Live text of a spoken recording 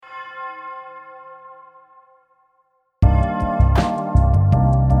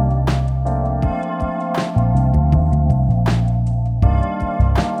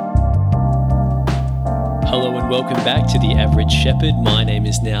Hello and welcome back to The Average Shepherd. My name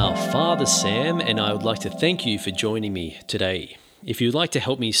is now Father Sam, and I would like to thank you for joining me today. If you'd like to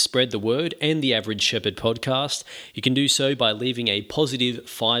help me spread the word and The Average Shepherd podcast, you can do so by leaving a positive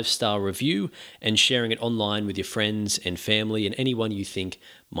 5-star review and sharing it online with your friends and family and anyone you think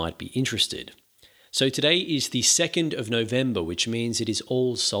might be interested. So today is the 2nd of November, which means it is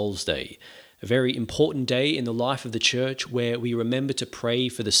All Souls Day, a very important day in the life of the church where we remember to pray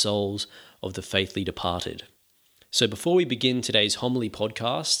for the souls of the faithfully departed. So before we begin today's homily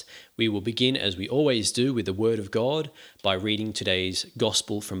podcast, we will begin as we always do with the Word of God by reading today's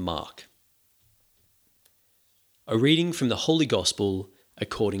Gospel from Mark. A reading from the Holy Gospel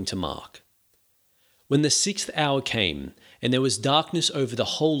according to Mark. When the 6th hour came, and there was darkness over the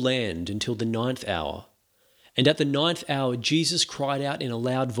whole land until the 9th hour, and at the 9th hour Jesus cried out in a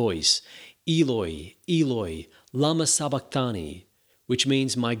loud voice, Eloi, Eloi, lama sabachthani, which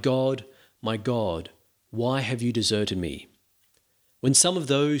means, my God, why have you deserted me? When some of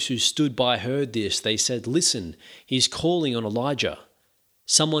those who stood by heard this, they said, Listen, he is calling on Elijah.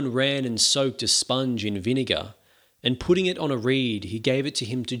 Someone ran and soaked a sponge in vinegar, and putting it on a reed, he gave it to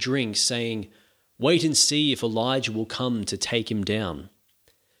him to drink, saying, Wait and see if Elijah will come to take him down.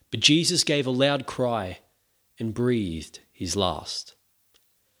 But Jesus gave a loud cry and breathed his last.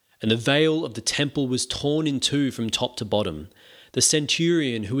 And the veil of the temple was torn in two from top to bottom. The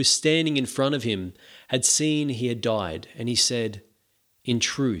centurion who was standing in front of him had seen he had died, and he said, In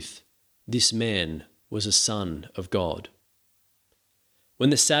truth, this man was a son of God. When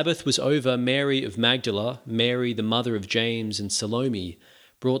the Sabbath was over, Mary of Magdala, Mary the mother of James, and Salome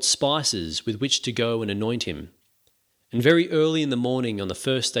brought spices with which to go and anoint him. And very early in the morning on the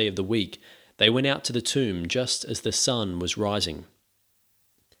first day of the week, they went out to the tomb just as the sun was rising.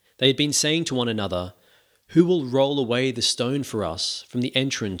 They had been saying to one another, Who will roll away the stone for us from the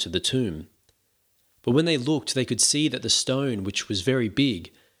entrance of the tomb? But when they looked, they could see that the stone, which was very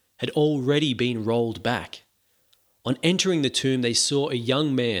big, had already been rolled back. On entering the tomb, they saw a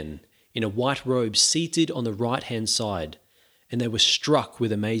young man in a white robe seated on the right-hand side, and they were struck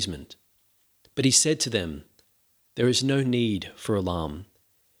with amazement. But he said to them, There is no need for alarm.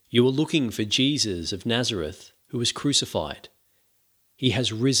 You are looking for Jesus of Nazareth, who was crucified. He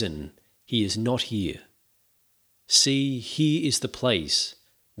has risen. He is not here. See, here is the place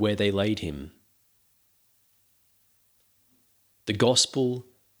where they laid him. The Gospel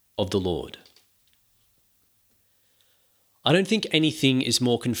of the Lord. I don't think anything is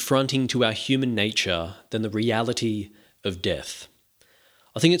more confronting to our human nature than the reality of death.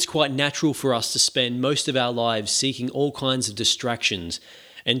 I think it's quite natural for us to spend most of our lives seeking all kinds of distractions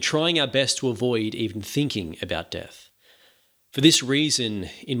and trying our best to avoid even thinking about death. For this reason,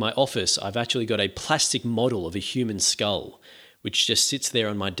 in my office, I've actually got a plastic model of a human skull, which just sits there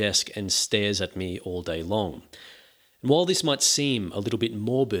on my desk and stares at me all day long. And while this might seem a little bit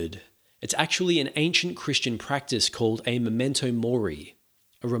morbid, it's actually an ancient Christian practice called a memento mori,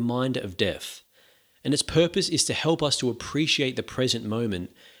 a reminder of death. And its purpose is to help us to appreciate the present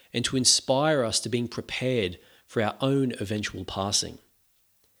moment and to inspire us to being prepared for our own eventual passing.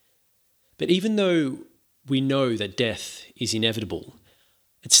 But even though we know that death is inevitable,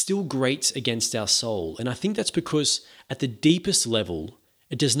 it still grates against our soul. And I think that's because at the deepest level,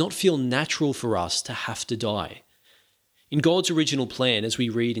 it does not feel natural for us to have to die. In God's original plan, as we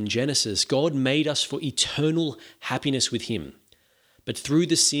read in Genesis, God made us for eternal happiness with him. But through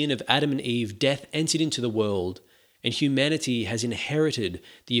the sin of Adam and Eve, death entered into the world, and humanity has inherited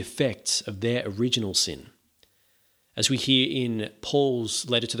the effects of their original sin. As we hear in Paul's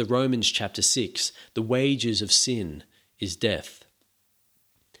letter to the Romans chapter 6, the wages of sin is death.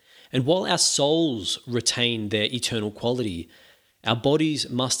 And while our souls retain their eternal quality, our bodies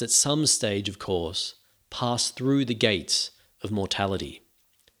must at some stage, of course, pass through the gates of mortality.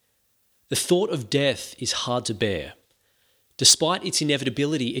 The thought of death is hard to bear. Despite its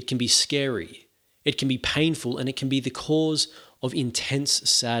inevitability, it can be scary, it can be painful, and it can be the cause of intense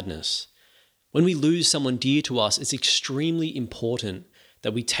sadness. When we lose someone dear to us, it's extremely important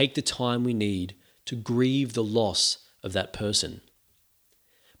that we take the time we need to grieve the loss of that person.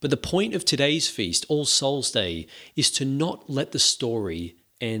 But the point of today's feast, All Souls Day, is to not let the story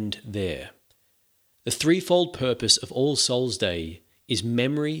end there. The threefold purpose of All Souls Day is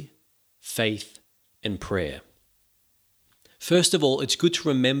memory, faith, and prayer. First of all, it's good to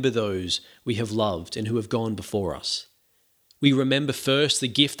remember those we have loved and who have gone before us. We remember first the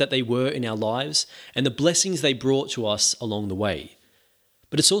gift that they were in our lives and the blessings they brought to us along the way.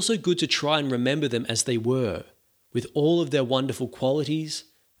 But it's also good to try and remember them as they were, with all of their wonderful qualities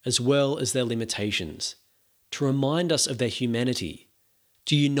as well as their limitations, to remind us of their humanity,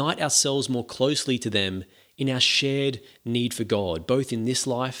 to unite ourselves more closely to them in our shared need for God, both in this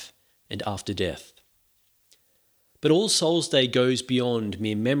life and after death. But All Souls Day goes beyond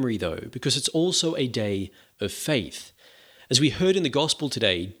mere memory though, because it's also a day of faith. As we heard in the gospel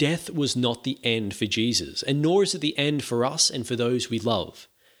today, death was not the end for Jesus, and nor is it the end for us and for those we love.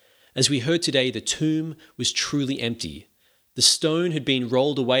 As we heard today, the tomb was truly empty. The stone had been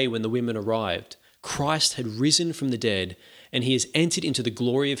rolled away when the women arrived. Christ had risen from the dead, and he has entered into the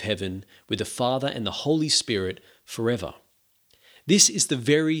glory of heaven with the Father and the Holy Spirit forever. This is the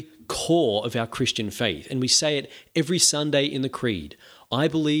very core of our Christian faith, and we say it every Sunday in the Creed. I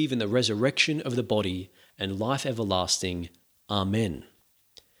believe in the resurrection of the body and life everlasting. Amen.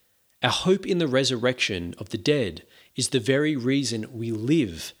 Our hope in the resurrection of the dead is the very reason we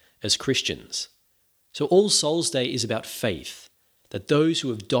live as Christians. So All Souls Day is about faith, that those who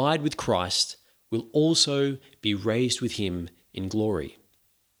have died with Christ will also be raised with him in glory.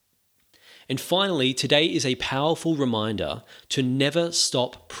 And finally, today is a powerful reminder to never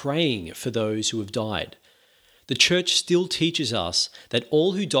stop praying for those who have died. The church still teaches us that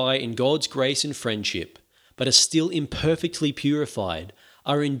all who die in God's grace and friendship, but are still imperfectly purified,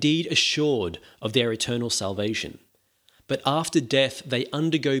 are indeed assured of their eternal salvation. But after death, they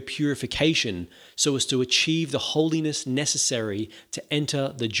undergo purification so as to achieve the holiness necessary to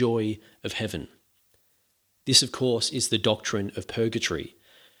enter the joy of heaven. This, of course, is the doctrine of purgatory.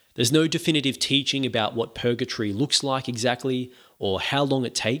 There's no definitive teaching about what purgatory looks like exactly or how long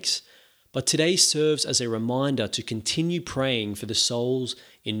it takes, but today serves as a reminder to continue praying for the souls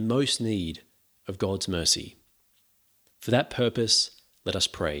in most need of God's mercy. For that purpose, let us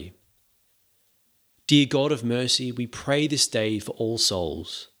pray. Dear God of mercy, we pray this day for all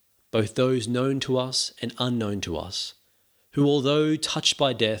souls, both those known to us and unknown to us, who, although touched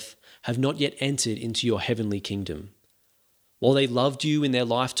by death, have not yet entered into your heavenly kingdom. While they loved you in their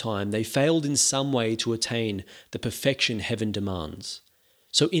lifetime, they failed in some way to attain the perfection heaven demands.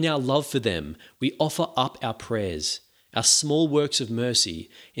 So in our love for them, we offer up our prayers, our small works of mercy,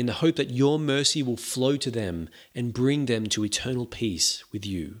 in the hope that your mercy will flow to them and bring them to eternal peace with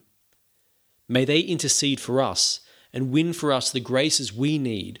you. May they intercede for us and win for us the graces we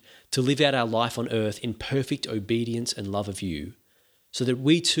need to live out our life on earth in perfect obedience and love of you, so that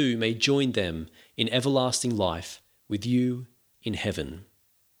we too may join them in everlasting life with you in heaven.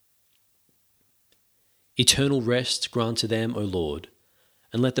 Eternal rest grant to them, O Lord,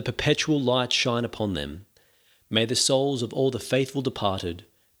 and let the perpetual light shine upon them. May the souls of all the faithful departed,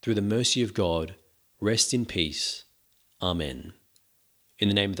 through the mercy of God, rest in peace. Amen. In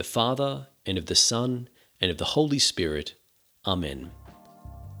the name of the Father, and of the Son, and of the Holy Spirit. Amen.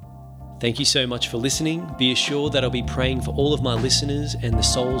 Thank you so much for listening. Be assured that I'll be praying for all of my listeners and the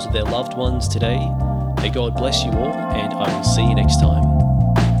souls of their loved ones today. May God bless you all, and I will see you next time.